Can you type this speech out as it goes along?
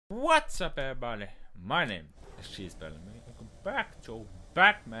What's up, everybody? My name is Cheesebellamy. Welcome back to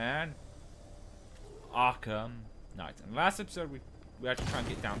Batman Arkham Knight. In the last episode, we had to try and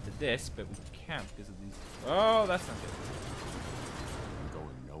get down to this, but we can't because of these. Oh, that's not good. I'm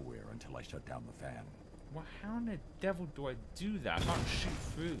going nowhere until I shut down the fan. Well, how in the devil do I do that? I can't shoot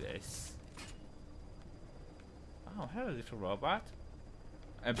through this. Oh, hello, little robot.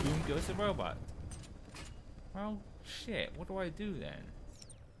 And boom goes the robot. Well, shit. What do I do then?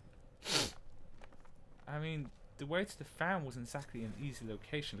 I mean, the way to the fan wasn't exactly an easy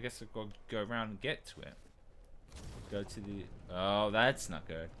location. I guess I've got to go around and get to it. Go to the... Oh, that's not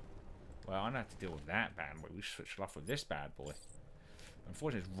good. Well, I don't have to deal with that bad boy. We switched off with this bad boy.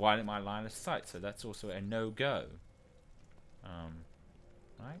 Unfortunately, it's right in my line of sight, so that's also a no-go. Right?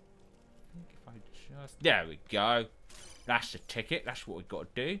 I think if I just... There we go. That's the ticket. That's what we've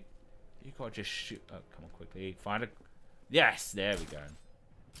got to do. You got to just shoot... Oh, come on, quickly. Find a... Yes, there we go.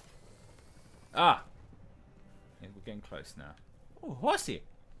 Ah! Yeah, we're getting close now. Oh, horsey!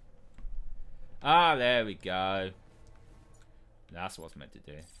 Ah, there we go. That's what I was meant to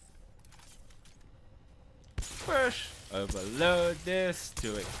do. Push! Overload this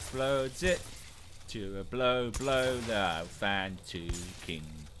to explodes it. To a blow the fan to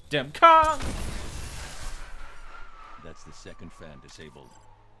Kingdom Come! That's the second fan disabled.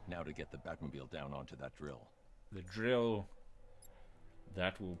 Now to get the Batmobile down onto that drill. The drill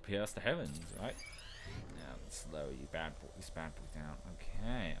that will pierce the heavens, right? Now slow you bad boy, this bad boy down.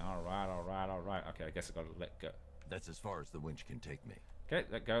 Okay, alright. Okay, I guess I gotta let go. That's as far as the winch can take me. Okay,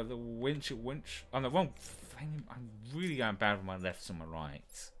 let go of the winch. On the wrong thing. I'm really going bad with my lefts and my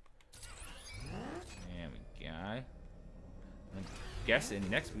rights. There we go. I'm guessing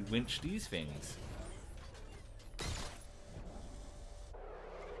next we winch these things.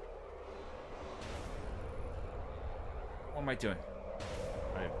 What am I doing?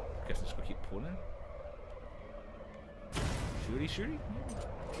 I guess I'm just gonna keep pulling. Shooty.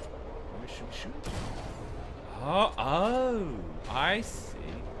 Maybe shoot. Oh, I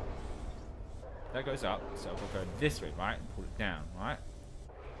see. That goes up, so we'll go this way, right? And pull it down, right?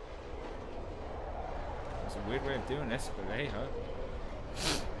 It's a weird way of doing this, but hey ho.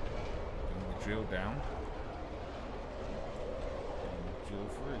 Bring the drill down. And drill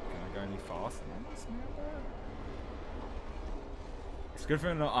through. Can I go any faster than this now? It's good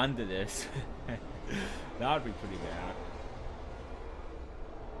for not under this. That would be pretty bad.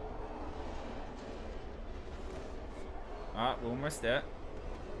 Ah, we're almost there.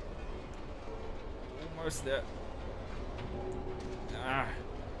 Almost there. Ah, I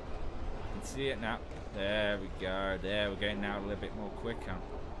can see it now. There we go. There, we're getting out a little bit more quicker.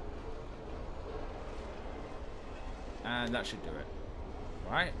 And that should do it.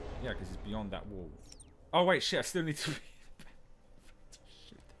 Right? Yeah, because it's beyond that wall. Oh, wait, shit, I still need to...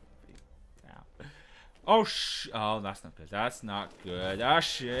 Oh, oh, that's not good. That's not good. Ah,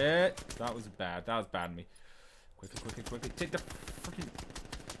 shit. That was bad. That was bad of me. Quickly. Take the freaking...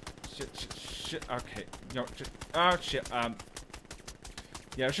 Shit. Okay. No, just... Oh, shit. Yeah,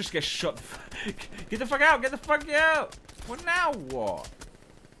 let's just get shot. Get the fuck out. Get the fuck out. Well, now what?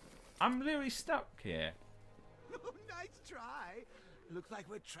 I'm literally stuck here. Nice try. Looks like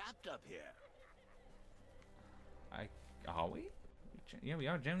we're trapped up here. Are we? Yeah, we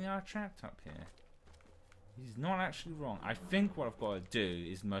are. Generally are trapped up here. He's not actually wrong. I think what I've got to do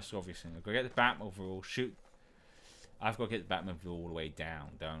is the most obvious thing. I've got to get the Batmobile, shoot. I've got to get the Batmobile all the way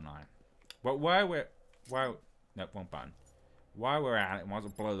down, don't I? But no, wrong button. While we're at it, might as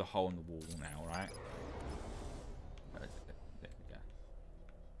well blow the hole in the wall now, right? There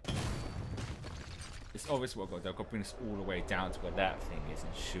we go. It's obvious what I've got to do. I've got to bring this all the way down to where that thing is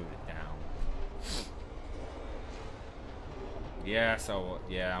and shoot it down. Yeah,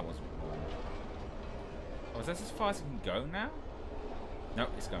 yeah, I wasn't wrong. Oh, is that as far as it can go now?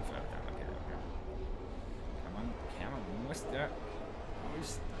 Nope, it's going further down. Okay, there we go. Come on, almost there.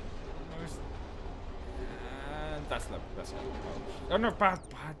 Almost. That's low. Oh no, god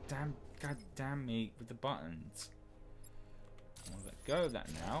damn me with the buttons. I'll let go of that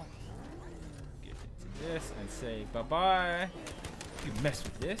now. Get into this and say bye-bye. You mess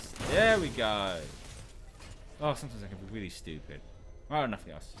with this. There we go. Oh, sometimes I can be really stupid. Oh,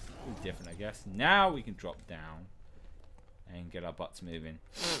 nothing else. Just different, I guess. Now we can drop down and get our butts moving.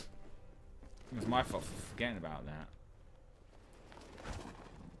 It was my fault for forgetting about that.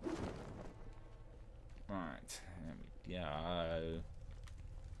 Right, there we go.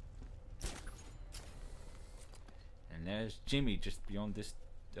 And there's Jimmy just beyond this.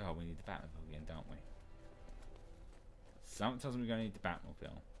 Oh, we need the Batmobile again, don't we? Sometimes we're going to need the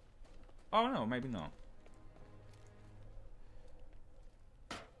Batmobile. Oh no, maybe not.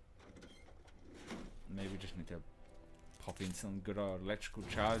 just need to pop in some good old electrical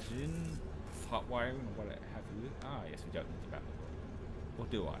charging, hot wiring, or what have you. Ah, yes, we don't need the Batmobile. Or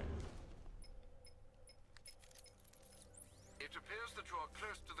do I? It appears that you are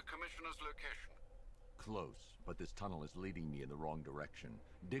close to the Commissioner's location. Close, but this tunnel is leading me in the wrong direction.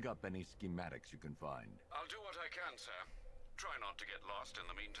 Dig up any schematics you can find. I'll do what I can, sir. Try not to get lost in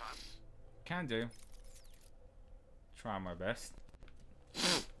the meantime. Can do. Try my best.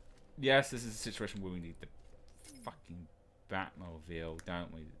 Yes, this is a situation where we need the fucking Batmobile,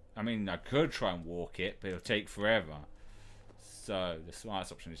 don't we? I mean, I could try and walk it, but it'll take forever. So, the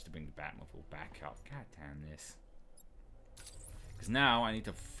smartest option is to bring the Batmobile back up. God damn this. Because now I need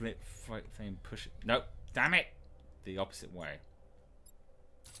to flip thing, push it. Nope. Damn it! The opposite way.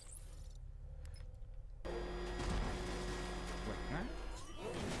 Wait, no?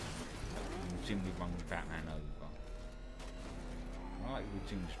 Jim would run Batman over. I like when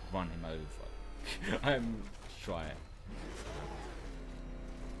Jim just run him over. Try it.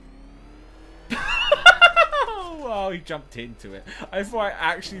 Oh, he jumped into it. I thought I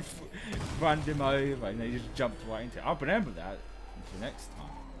actually run him over and he just jumped right into it. I'll remember that until next time.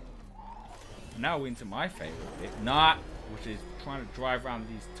 Now we're into my favourite bit, which is trying to drive around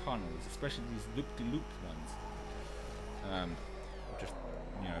these tunnels, especially these loop-de-loop ones. Just,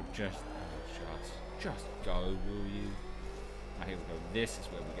 you know, just go, will you? Now here we go. This is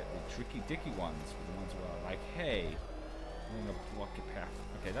where we get the tricky-dicky ones, the ones where I'm like, hey, I'm gonna block your path.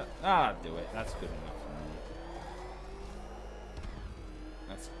 Okay, that'll do it. That's good enough for me.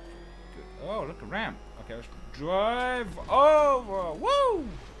 That's good. Oh, look, a ramp. Okay, let's drive over. Woo!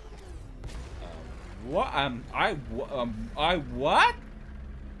 What? I what?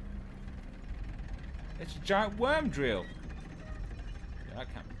 It's a giant worm drill. Yeah,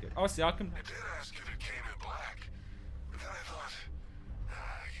 that can't be good. Oh, see, I can. I did ask if it came in black, but then I thought,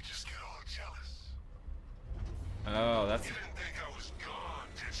 you just get all jealous. Oh, that's. You didn't think I was gone,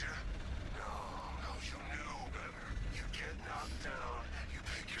 did you? No, you knew better. You get knocked down, you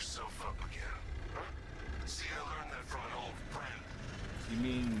pick yourself up again. Huh? See, I learned that from an old friend. You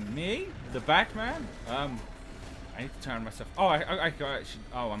mean me? The Batman? I need to turn myself. Oh, I actually.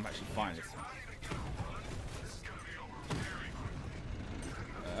 Oh, I'm actually fine this time.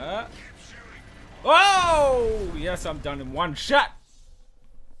 Oh! Yes, I'm done in one shot.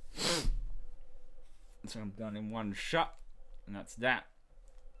 So I'm done in one shot, and that's that.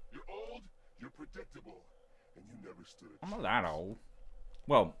 You're old, you're predictable, and you never stood a I'm not that old.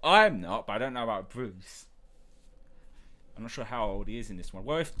 Well, I'm not, but I don't know about Bruce. I'm not sure how old he is in this one.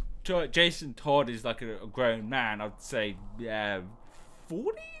 Well, if Jason Todd is like a grown man, I'd say 40s,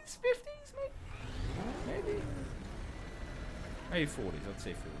 50s, maybe. Maybe 40s. I'd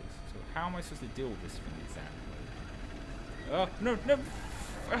say 40s. So how am I supposed to deal with this thing exactly? No.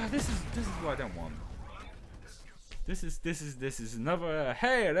 This is what I don't want. This is another.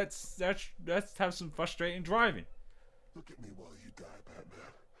 Hey, let's have some frustrating driving. Look at me while you die,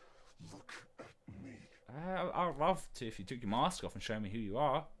 Batman. Look at me. I'd love to if you took your mask off and show me who you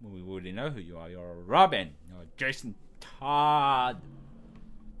are. Well, we already know who you are. You're a Robin. You're Jason Todd.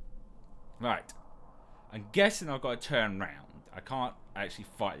 Right. I'm guessing I've got to turn around. I can't actually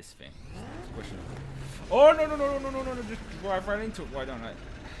fight this thing. Oh, no. Just drive right into it. Why don't I?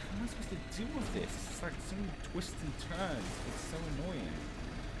 How am I supposed to deal with this? It's like so many twists and turns. It's so annoying.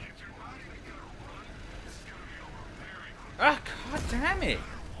 Ah, god damn it.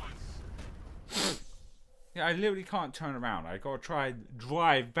 Yeah, I literally can't turn around. I gotta try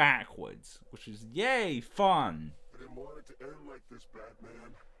drive backwards, which is yay fun. I didn't want it to end like this, Batman.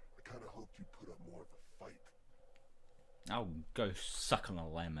 I kind of hoped you'd put up more of a fight. I'll go suck on a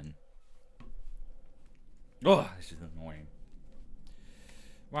lemon. Oh, this is annoying.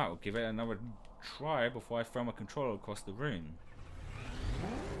 Right, we'll give it another try before I throw my controller across the room.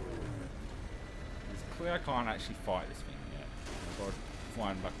 It's clear I can't actually fight this thing yet. I've got to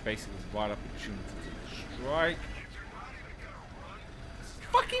find like basically the right opportunity to strike.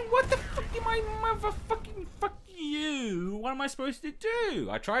 Fucking what the fuck am I motherfucking fuck you? What am I supposed to do?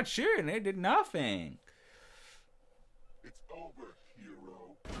 I tried shooting it, did nothing. It's over,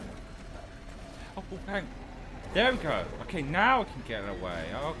 hero. Oh, hang. There we go. Okay, now I can get away.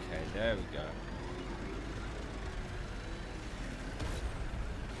 Okay, there we go.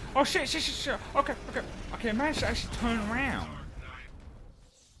 Oh shit. Okay, I managed to actually turn around.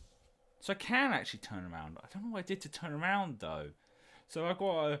 So I can actually turn around. I don't know what I did to turn around though. So I've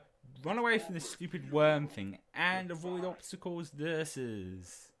got to run away from this stupid worm thing and avoid obstacles. This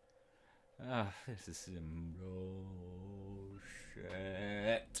is some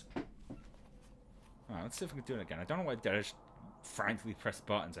bullshit. Alright, let's see if we can do it again. I don't know why I just frankly press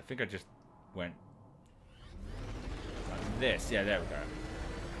buttons. I think I just went this. Yeah, there we go.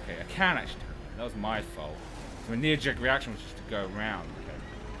 Okay, I can actually turn around. That was my fault. So my knee-jerk reaction was just to go around. Okay.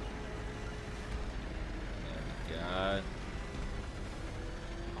 There we go. Are you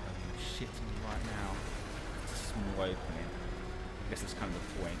shitting me right now? It's a small opening. I guess that's kind of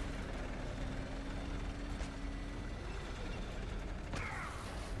the point.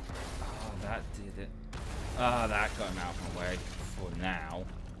 Oh, that did it. Ah, that got him out of my way for now.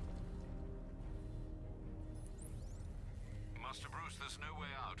 Master Bruce, there's no way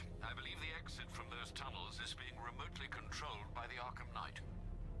out. I believe the exit from those tunnels is being remotely controlled by the Arkham Knight.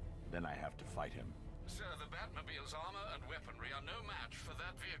 Then I have to fight him. Sir, the Batmobile's armor and weaponry are no match for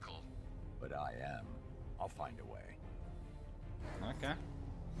that vehicle. But I am. I'll find a way. Okay.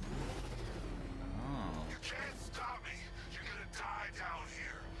 Oh. You can't stop me. You're gonna die down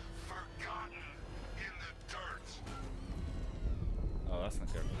here, forgotten in the dirt. Oh, that's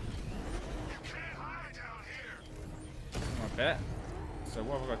not good. You can't hide down here. I bet. So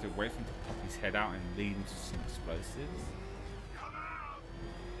what have I got to do? Wait for him to pop his head out and lead him to some explosives? Come out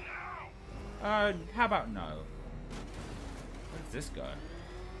now. How about no? Where does this go?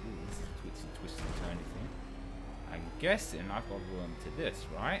 Ooh, this is a twisty, turny thing. I'm guessing I've got room to this,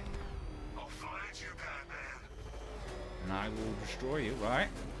 right? I'll find you, Batman. And I will destroy you, right?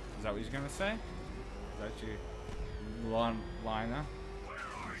 Is that what he's gonna say? Is that your liner? Where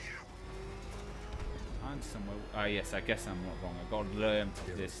are you? I'm somewhere. Oh yes, I guess I'm not wrong. I got to learn to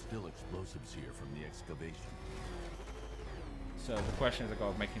There are this. still explosives here from the excavation. So the question is, I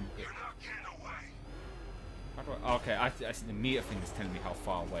got to make him. You're not getting away. How do I, okay, I see the meter thing is telling me how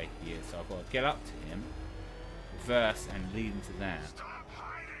far away he is. So I've got to get up to him, reverse, and lead him to there. Stop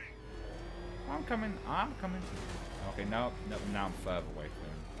hiding. I'm coming. I'm coming. Okay, no, now I'm further away from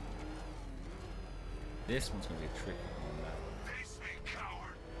him. This one's gonna be a tricky one. Face me,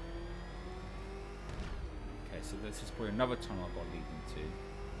 coward. Okay, so this is probably another tunnel I've got to lead him to.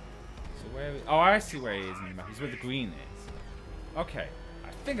 So where? Oh, I see where he is in the map. He's where the green is. Okay, I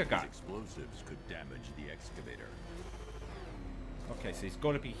think I got These it. explosives could damage the excavator. Okay, so he's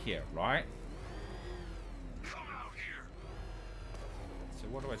got to be here, right? Come out here. So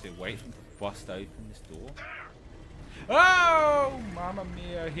what do I do? Wait for him to bust open this door? There. Oh, mamma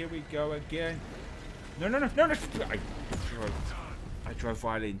mia! Here we go again. No! I drove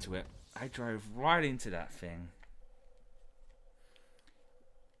right into it. I drove right into that thing.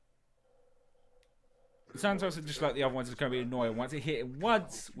 Sometimes it's just like the other ones, it's going to be annoying. Once I hit it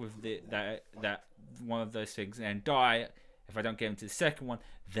once with that one of those things and die, if I don't get into the second one,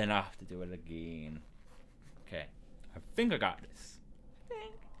 then I have to do it again. Okay, I think I got this.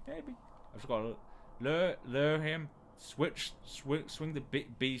 Maybe. I've just got to lure him, swing the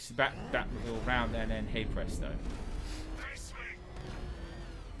beast Batmobile around, and then hey presto. Face me.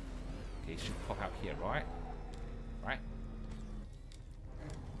 Okay, he should pop out here, right? Right.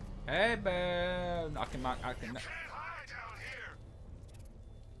 Hey, man! I can. Can't hide down here.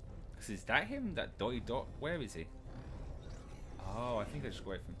 Is that him? That dotty dot? Where is he? Oh, I think I just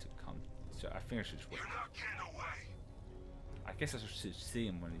wait for him to come. So I think I should just wait. You're not getting away. I guess I should see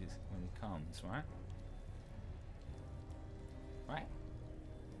him when he comes, right? Right?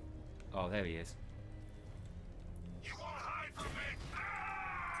 Oh, there he is. You won't hide from me.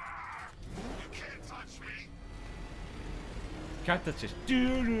 Ah! You can't touch me. Can't touch this.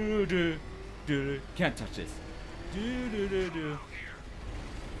 Do do do do. Can't touch this. Do do do do. Out here.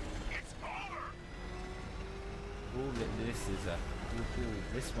 It's over. Ooh, this is a. Ooh,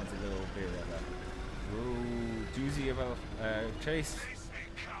 this one's a little bit of a. Ooh, doozy of a chase. Face me,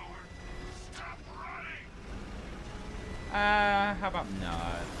 coward. Stop running. How about no?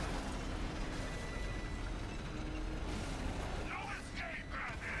 No escape,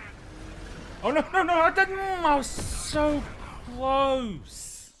 Batman. Oh no! I didn't. I was so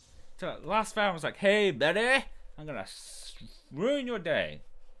close. So that last round was like, hey, buddy, I'm gonna ruin your day,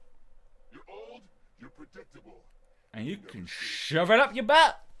 You're old. You're predictable. and you can shove it up your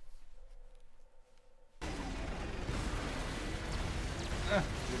butt.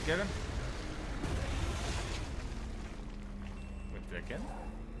 You get him? Wait, did I get him?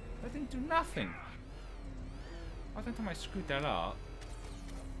 That didn't do nothing. I think I might screwed that up.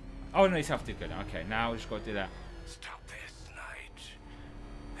 Oh no, he's half too good. Okay, now we just gotta do that. Stop this, Knight.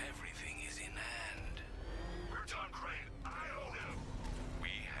 Everything is in hand. We're done, Crane. I own him. We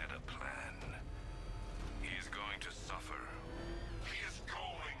had a plan. He is going to suffer. He is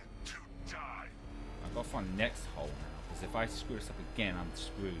going to die. I've got to find the next hole now, because if I screw this up again, I'm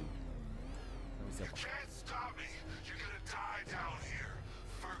screwed. Where was You that one? can't stop me. You're gonna die down here,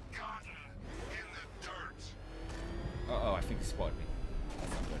 forgotten in the dirt. Uh oh, I think he spotted me.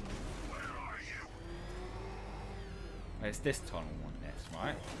 That's not good. Where are you? It's this tunnel on this,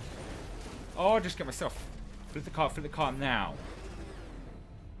 right? Oh, just get myself. Flip the car now.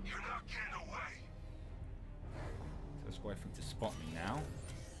 You're not getting away. So let's wait for him to spot me now.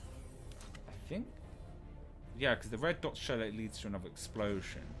 I think. Yeah, because the red dots show that it leads to another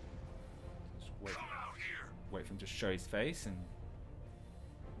explosion. Just wait, Come out here. wait for him to show his face and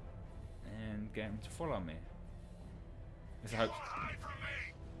get him to follow me. Let's hope. Hide from me.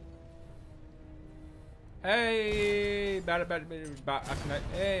 Hey, Arkham Knight.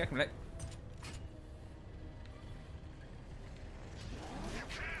 Hey, Arkham Knight. You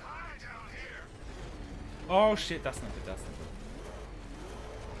can't hide down here. Oh shit, that's not good. That's not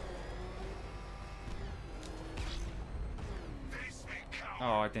good. Face me, coward.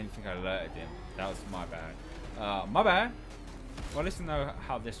 Oh, I didn't think I alerted him. That was my bad. My bad. Well, at least I know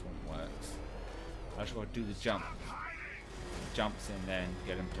how this one works. I just got to do the jump. Hiding. Jumps and then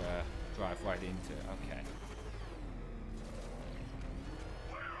get him to drive right into it. Okay.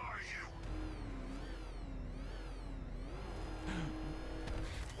 Where are you?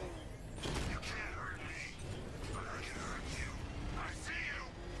 You can't hurt me, but I can hurt you. I see you.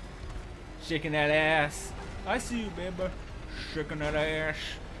 Shaking that ass. I see you, baby. Shaking that ass.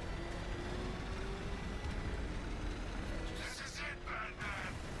 This is it,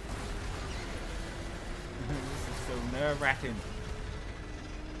 Batman. This is so nerve-wracking.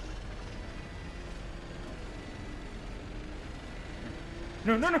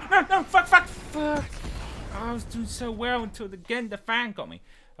 No, no, no, no, no, fuck. I was doing so well until again the fan got me.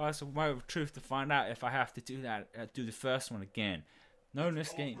 Oh, it's a moment of truth to find out if I have to do that, do the first one again. No, in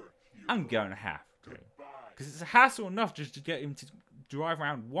this game, I'm going to have to. Because it's a hassle enough just to get him to drive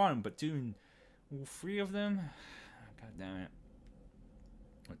around one, but doing all three of them? God damn it.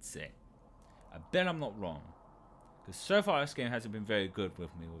 Let's see. I bet I'm not wrong. Because so far this game hasn't been very good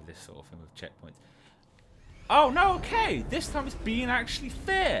with me with this sort of thing with checkpoints. Oh, no, okay. This time it's being actually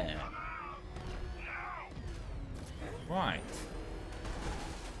fair. Right.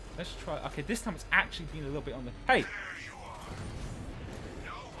 Let's try. Okay, this time it's actually been a little bit on the. Hey!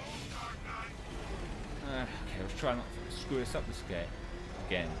 Okay, let's try not to screw this up this game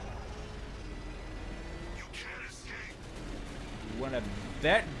again. You can't escape. You wanna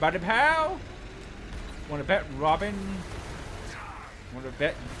bet, buddy pal? Wanna bet Robin? Wanna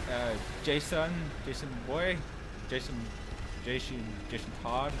bet Jason boy? Jason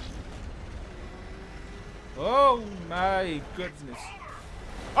Todd? Oh my goodness.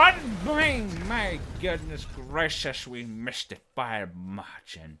 Oh my goodness gracious, we missed it by a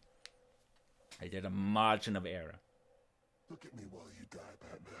margin. I did a margin of error. Look at me while you die,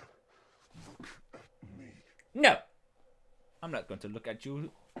 Batman. Look at me. No! I'm not going to look at you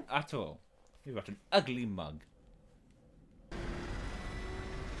at all. You've got an ugly mug.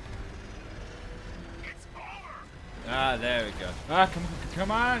 It's over. Ah, there we go. Ah, come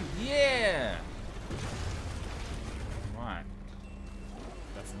on! Yeah! Right.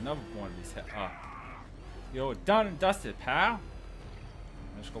 That's another one of these. Ah. You're done and dusted, pal.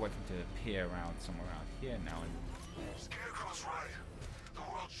 I'm just gonna wait for him to appear around somewhere around here now. And Scarecrow's right. The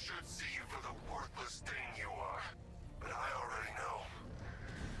world should see you for the worthless thing you are. But I already know.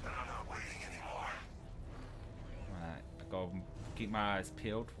 And I'm not waiting anymore. right, I gotta keep my eyes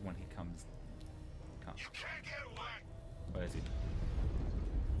peeled for when he comes. You can't get away. Where is he?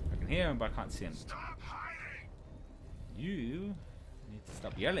 I can hear him, but I can't see him. Stop hiding. You need to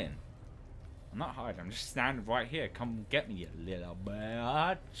stop yelling. I'm not hiding. I'm just standing right here. Come get me, you little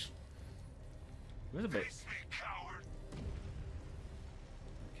bitch. Where's a bit? Face me, coward.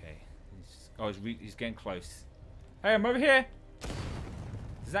 Okay. He's getting close. Hey, I'm over here.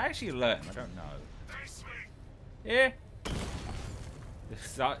 Does that actually alert him? I don't know. Face me. Here.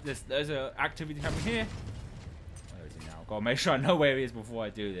 There's a activity happening here. Where is he now? Gotta make sure I know where he is before I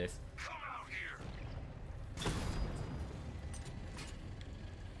do this. Come out here.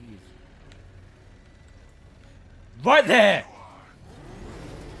 He's right there.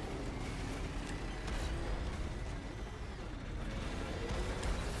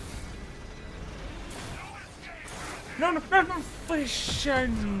 No, fish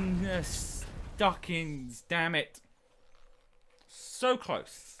and stockings, damn it. So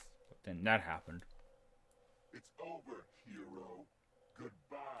close. But then that happened. It's over, hero.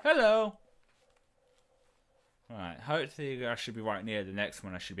 Goodbye. Hello. Alright, hopefully I should be right near the next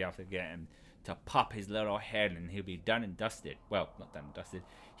one. I should be able to get him to pop his little head and he'll be done and dusted. Well, not done and dusted.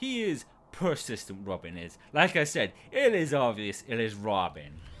 He is persistent, Robin is. Like I said, it is obvious it is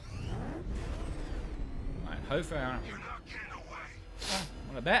Robin. Alright, hopefully I don't... You're not getting away.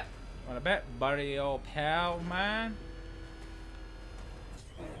 Wanna bet? Wanna bet, buddy old pal, man?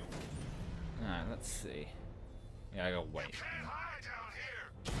 Alright, let's see. Yeah, I gotta wait. Can't hide down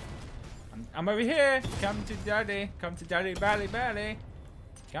here. I'm over here. Come to daddy. Come to daddy, Bally, Bally.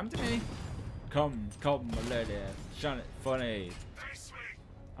 Come to me. Come, my lady. Shine it funny. Face me.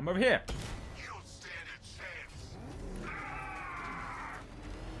 I'm over here. You don't stand a chance.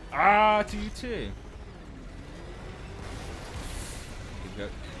 Ah, to you too. Here we go.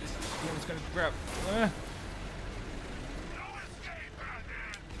 This one's gonna grab. No escape,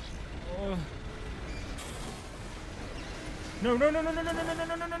 Batman. No, no, no, no, no, no, no, no,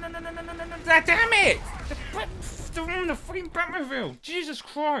 no, no, no, no, no, no, no, no, no, damn it! The freaking Batmobile! Jesus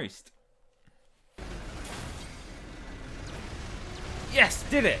Christ! Yes,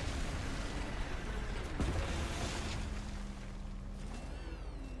 did it!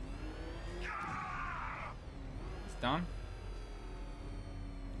 It's done.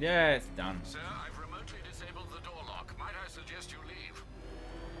 Yeah, it's done. Sir, I've remotely disabled the door lock. Might I suggest you leave?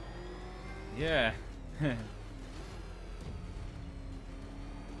 Yeah. That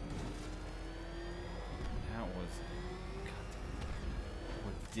was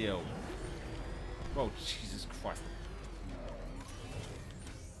what deal. Oh Jesus Christ!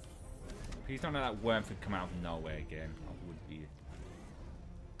 Please don't let that worm thing come out of nowhere again. I would be.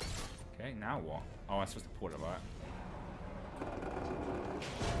 Okay, now what? Oh, I'm supposed to port it right.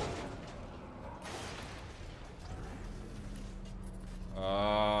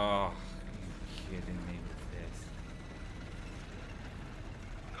 Oh, you kidding me with this?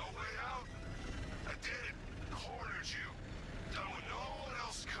 No way out. I did it. Cornered you. Done what no one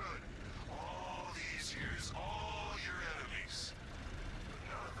else could. All these years, all your enemies. But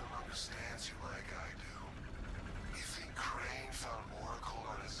none of them understands you like I do. You think Crane found Oracle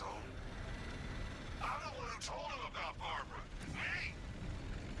on his own? I'm the one who told him about Barbara. Me!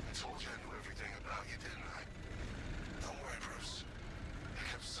 I told you I knew everything about you, didn't I? Don't worry, Bruce. I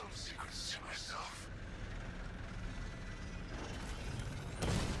kept some secrets to myself.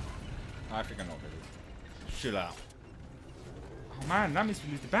 I think I know what it is. Chill out. Oh man, that means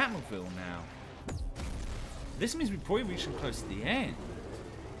we lose the Batmobile now. This means we're probably reaching close to the end.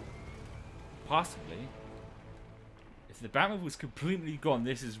 Possibly. If the Batmobile's completely gone,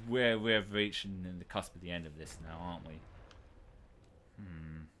 this is where we're reaching in the cusp of the end of this now, aren't we?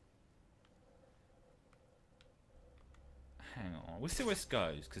 Hang on, we'll see where this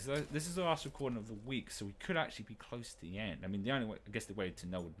goes, because this is the last recording of the week, so we could actually be close to the end. I mean, the only way, I guess the way to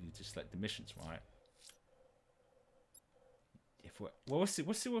know would be to select the missions, right? If we're, well, we'll see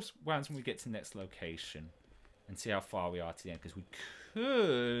what happens when we get to the next location, and see how far we are to the end, because we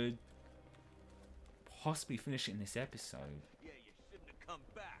could possibly finish it in this episode. Yeah, you shouldn't have come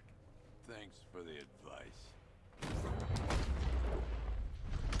back. Thanks for the advice.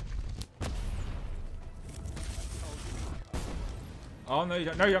 Oh no, you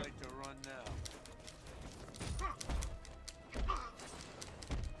don't. No, you don't. Like to run now.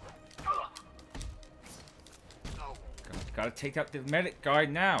 Gotta take out the medic guy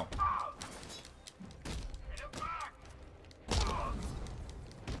now.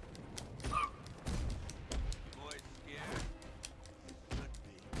 Boy scared? Should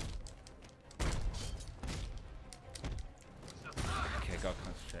be. Okay, gotta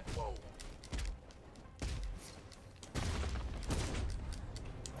concentrate.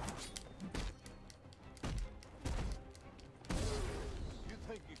 You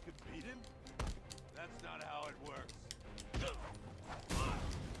think you could beat him? That's not how it works.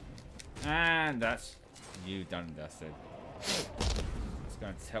 And that's you done and dusted. Let's go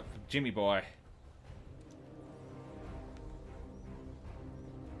and help Jimmy boy.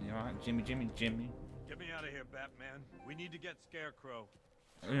 You alright, Jimmy? Get me out of here, Batman. We need to get Scarecrow.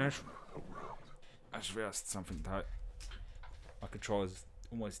 I just realized something that my controller's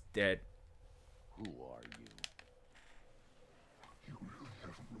almost dead. Who are you? You really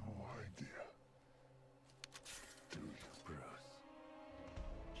have no idea. Do you, Bruce?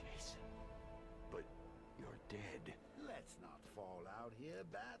 Jason. But you're dead. Let's not fall out here,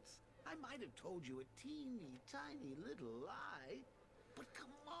 Bats. I might have told you a teeny tiny little lie. But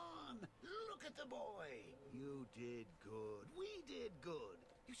come on, look at the boy. You did good. We did good.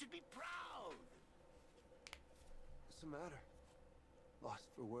 You should be proud. What's the matter?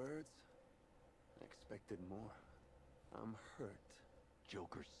 Lost for words? I expected more. I'm hurt.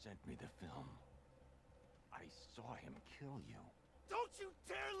 Joker sent me the film. I saw him kill you. Don't you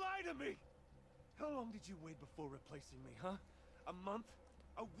dare lie to me! How long did you wait before replacing me, huh? A month?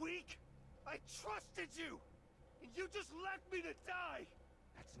 A week? I trusted you! And you just left me to die!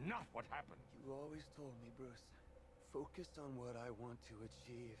 That's not what happened. You always told me, Bruce. Focus on what I want to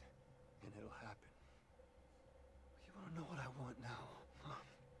achieve, and it'll happen. You wanna know what I want now? Huh?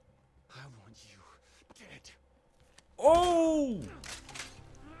 I want you dead. No!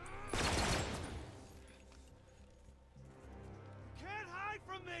 Can't hide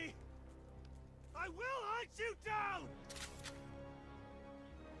from me! I will hunt you down!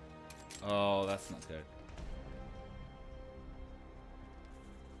 Oh, that's not good.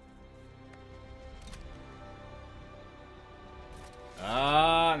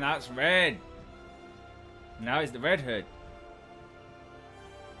 Ah, now it's red. Now it's the Red Hood.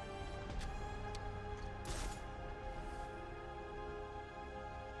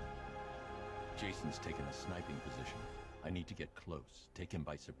 Jason's taken a sniping position. I need to get close. Take him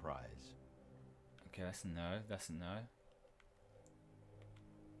by surprise. Okay, that's a no. That's a no.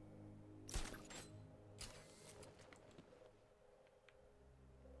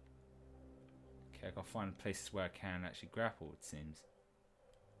 Okay, I gotta find places where I can actually grapple, it seems.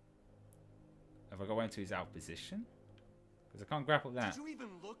 Have I got to go into his out position? Because I can't grapple that. Did you even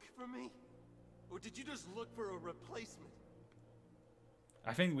look for me? Or did you just look for a replacement?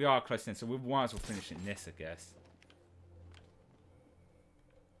 I think we are close in, so we might as well finish it in this, I guess.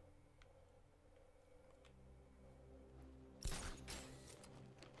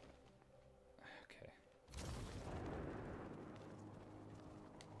 Okay.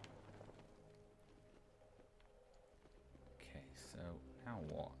 Okay, so now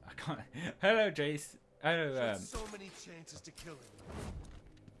what? I can't. Hello, Jace. Hello, Had so many chances to kill him.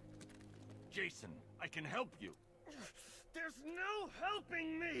 Jason, I can help you. There's no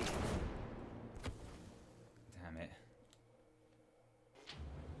helping me! Damn it.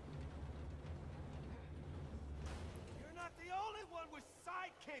 You're not the only one with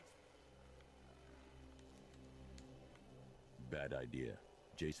sidekicks! Bad idea.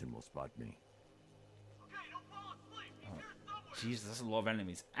 Jason will spot me. Okay, don't fall asleep! He's here somewhere! Jesus, that's a lot of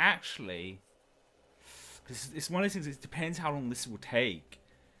enemies. Actually, because it's one of those things, it depends how long this will take.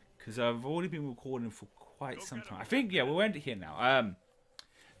 Because I've already been recording for quite some time. I think, yeah, we'll end it here now.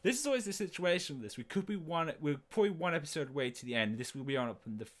 This is always the situation with this. We're probably one episode away to the end. This will be on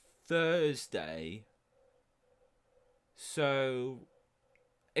the Thursday. So,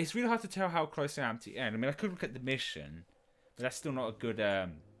 it's really hard to tell how close I am to the end. I mean, I could look at the mission, but that's still not a good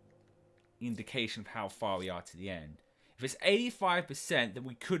indication of how far we are to the end. If it's 85%, then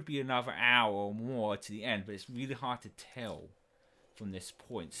we could be another hour or more to the end, but it's really hard to tell from this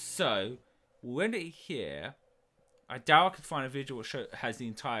point. So, we'll end it here. I doubt I could find a video that has the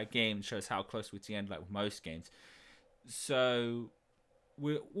entire game and shows how close we're to the end, like with most games. So,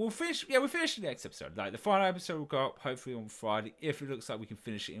 we'll finish. Yeah, we'll finish the next episode. Like the final episode will go up hopefully on Friday. If it looks like we can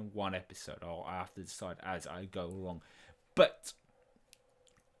finish it in one episode, I'll have to decide as I go along. But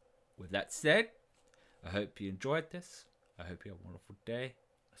with that said, I hope you enjoyed this. I hope you have a wonderful day.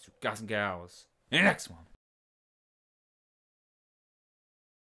 I'll see you guys and gals in the next one.